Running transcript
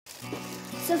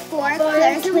Sephora,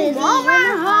 Claire's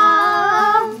Walmart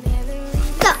haul.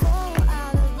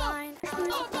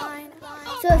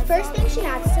 So the first thing she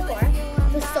got at Sephora,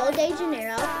 the Sol de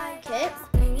Janeiro kit.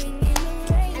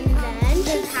 And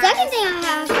then the second thing I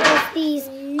have is these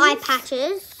eye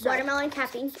patches. Watermelon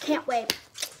caffeine. Can't wait.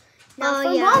 Now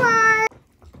from Walmart.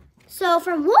 So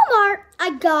from Walmart,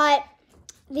 I got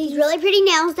these really pretty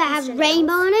nails that have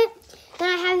rainbow on it. Then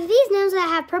I have these nails that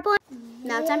have purple.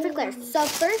 Now it's time for Claire's. So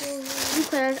first, from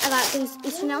Claire's, I got these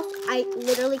Easter nails. I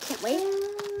literally can't wait.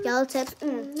 Yellow tips. So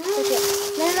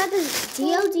cute. Then I got this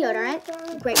Dio deodorant.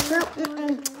 Grapefruit.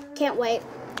 Can't wait.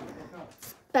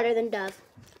 Better than Dove.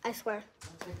 I swear.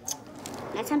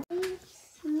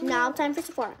 Now time for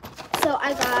Sephora. So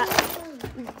I got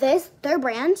their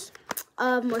brand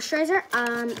of moisturizer.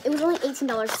 It was only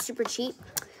 $18, super cheap.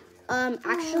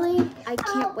 Actually, I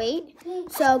can't wait.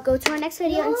 So go to our next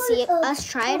video and see us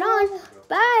try it on.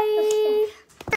 Bye.